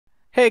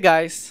Hey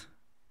guys,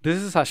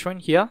 this is Ashwin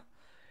here.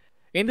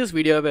 In this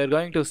video, we're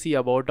going to see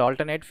about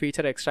alternate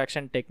feature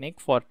extraction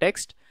technique for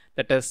text,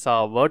 that is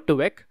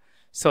Word2Vec.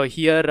 So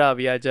here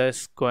we are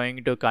just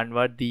going to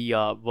convert the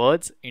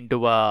words into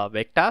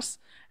vectors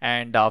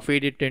and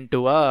feed it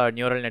into a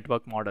neural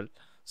network model.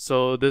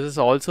 So this is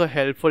also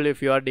helpful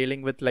if you are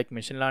dealing with like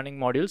machine learning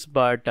modules,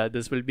 but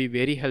this will be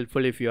very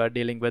helpful if you are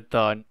dealing with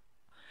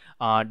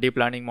deep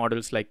learning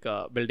models like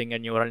building a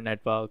neural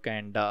network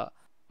and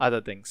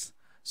other things.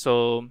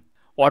 So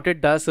what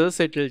it does is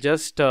it will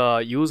just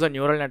use a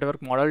neural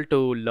network model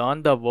to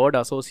learn the word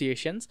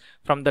associations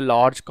from the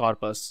large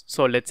corpus.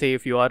 So let's say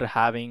if you are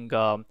having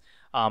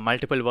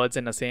multiple words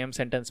in the same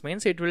sentence,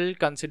 means it will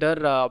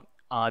consider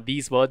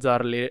these words are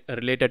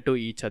related to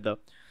each other.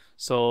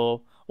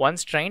 So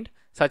once trained,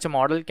 such a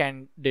model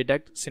can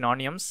detect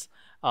synonymous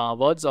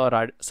words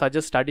or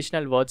suggest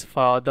additional words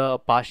for the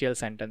partial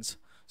sentence.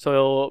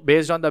 So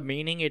based on the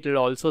meaning, it will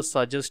also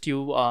suggest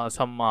you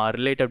some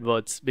related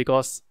words,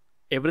 because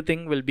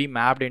everything will be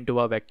mapped into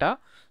a vector.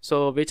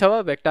 So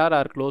whichever vector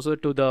are closer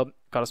to the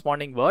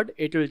corresponding word,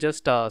 it will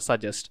just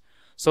suggest.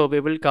 So we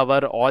will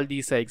cover all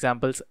these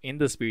examples in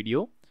this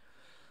video.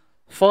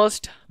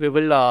 First, we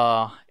will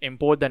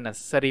import the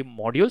necessary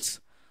modules.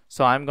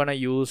 So I'm gonna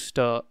use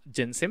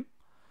gensim.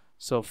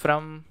 So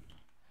from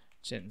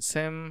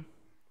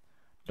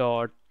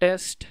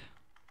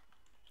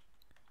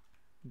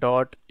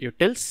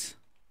gensim.test.utils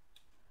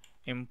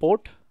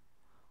import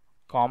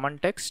common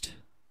text,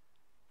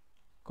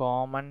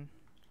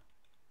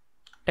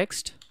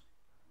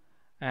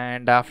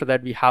 and after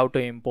that we have to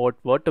import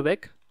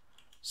Word2Vec.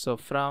 So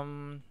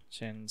from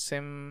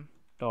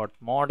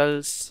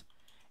gensim.models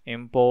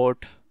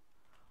import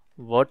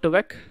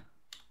Word2Vec.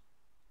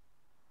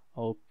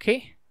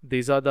 Okay,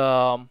 these are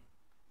the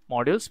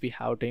modules we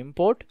have to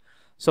import.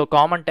 So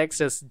common text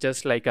is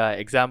just like a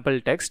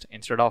example text.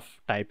 Instead of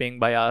typing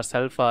by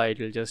ourselves, it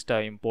will just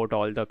import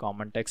all the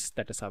common text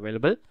that is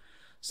available.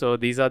 So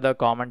these are the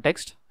common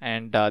text,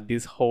 and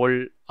this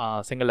whole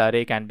single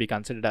array can be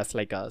considered as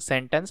like a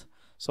sentence.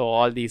 So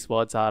all these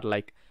words are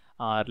like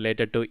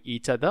related to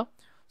each other.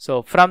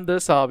 So from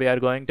this we are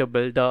going to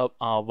build a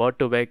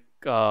Word2Vec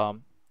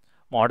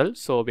model.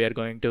 So we are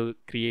going to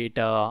create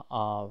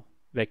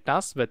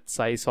vectors with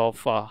size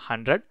of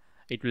 100.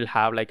 It will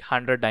have like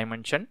 100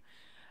 dimension,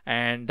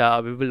 and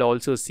we will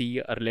also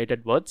see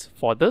related words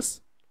for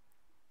this.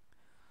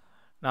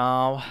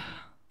 Now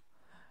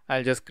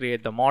I'll just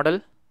create the model,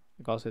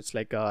 because it's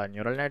like a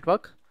neural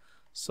network.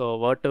 So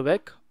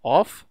Word2Vec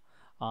of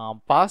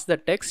pass the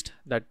text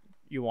that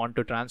you want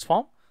to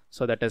transform.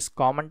 So that is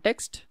common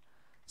text,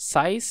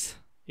 size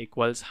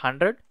equals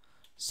 100.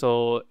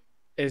 So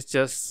it's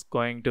just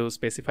going to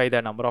specify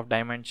the number of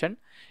dimension.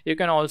 You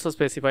can also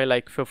specify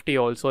like 50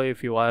 also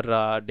if you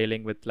are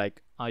dealing with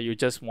like you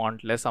just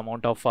want less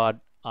amount of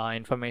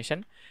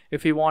information.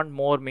 If you want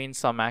more,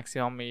 means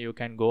maximum you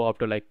can go up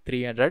to like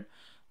 300,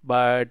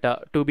 but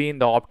to be in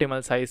the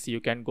optimal size you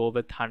can go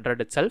with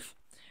 100 itself.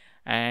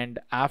 And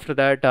after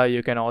that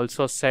you can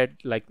also set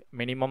like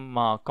minimum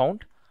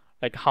count,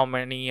 like how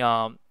many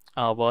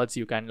words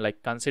you can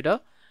like consider.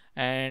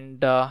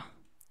 And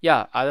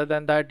yeah, other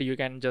than that you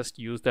can just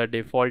use the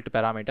default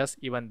parameters.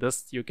 Even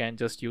this you can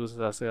just use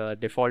as a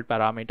default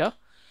parameter.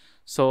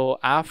 So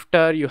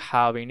after you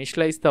have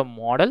initialized the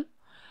model,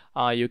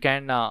 you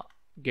can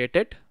get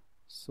it.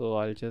 So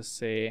I'll just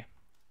say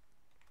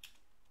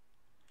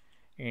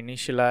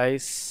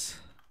initialize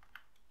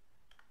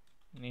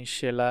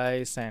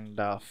and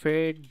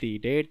feed the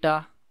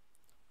data,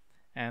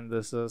 and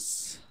this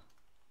is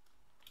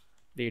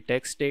the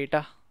text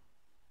data.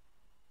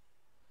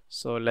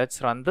 So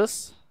let's run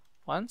this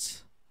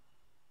once.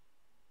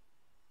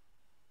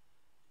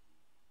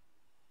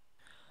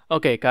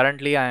 Okay,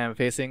 currently I am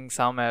facing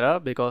some error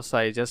because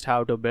I just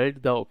have to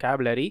build the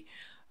vocabulary.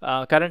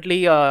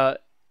 Currently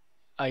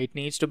it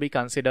needs to be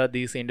considered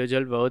these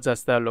individual words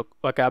as the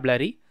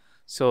vocabulary.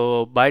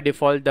 So by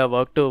default the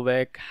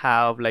Word2Vec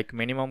have like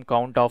minimum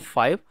count of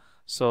 5.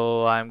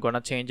 So I'm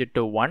gonna change it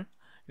to 1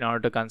 in order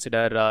to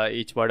consider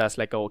each word as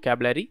like a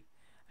vocabulary.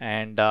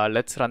 And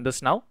let's run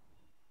this now.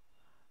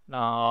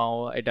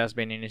 Now it has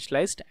been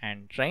initialized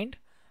and trained.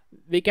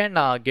 We can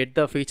get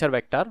the feature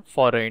vector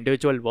for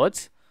individual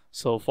words.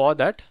 So for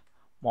that,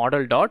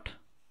 model dot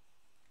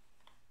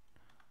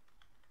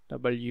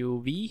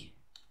wv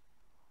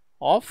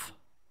of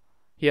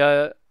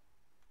here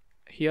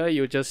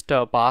you just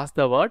pass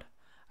the word.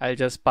 I'll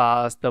just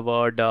pass the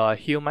word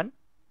human,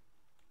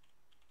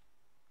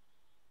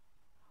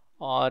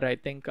 or I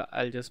think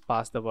I'll just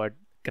pass the word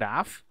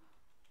graph,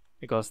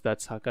 because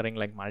that's occurring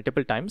like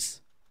multiple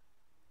times.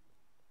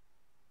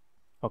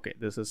 Okay,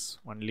 this is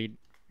only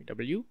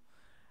w,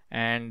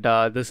 and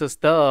this is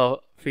the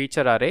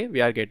feature array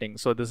we are getting.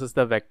 So this is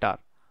the vector.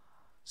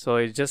 So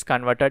it just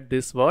converted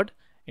this word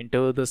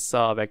into this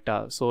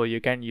vector. So you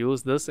can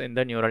use this in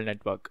the neural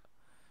network.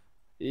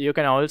 You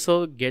can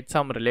also get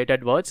some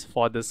related words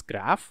for this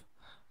graph.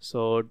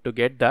 So to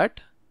get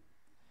that,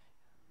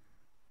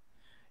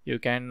 you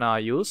can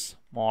use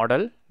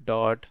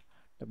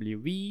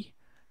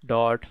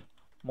model.wv.models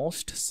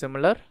most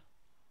similar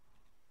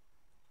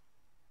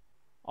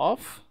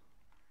of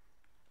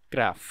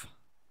graph.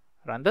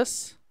 Run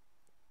this.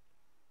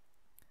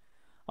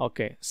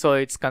 Okay, so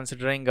it's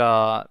considering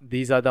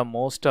these are the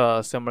most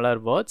similar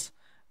words.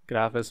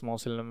 Graph is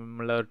most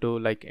similar to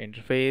like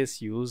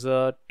interface,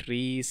 user,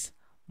 trees,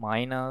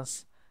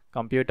 minus,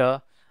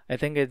 computer. I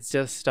think it's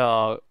just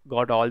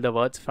got all the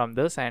words from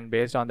this, and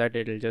based on that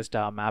it will just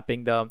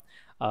mapping the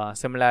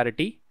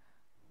similarity.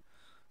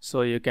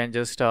 So you can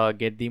just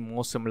get the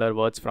most similar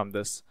words from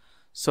this.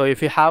 So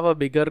if you have a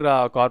bigger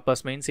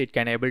corpus, means it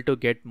can able to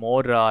get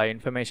more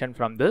information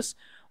from this.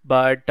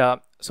 But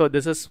so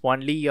this is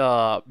only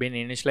been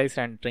initialized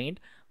and trained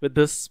with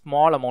this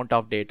small amount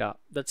of data.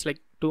 That's like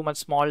too much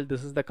small.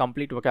 This is the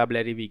complete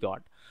vocabulary we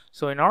got.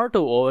 So in order to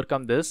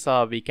overcome this,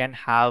 we can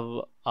have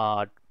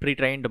a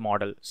pre-trained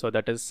model. So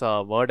that is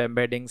word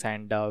embeddings,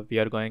 and we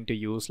are going to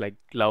use like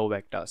glove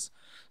vectors.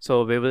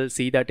 So we will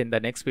see that in the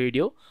next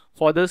video.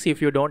 For this,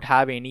 if you don't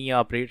have any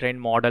pre-trained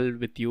model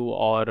with you,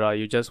 or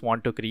you just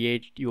want to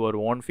create your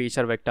own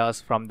feature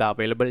vectors from the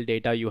available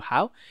data you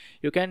have,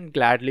 you can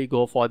gladly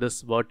go for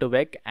this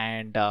Word2Vec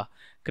and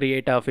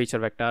create a feature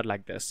vector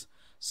like this.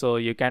 So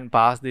you can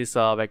pass this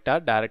vector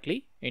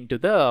directly into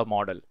the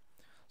model.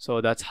 So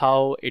that's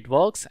how it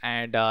works,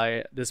 and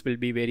this will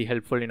be very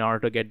helpful in order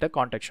to get the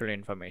contextual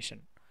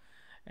information.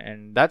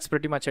 And that's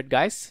pretty much it,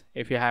 guys.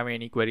 If you have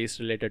any queries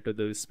related to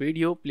this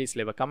video, please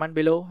leave a comment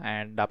below.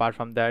 And apart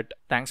from that,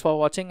 thanks for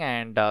watching,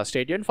 and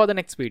stay tuned for the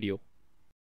next video.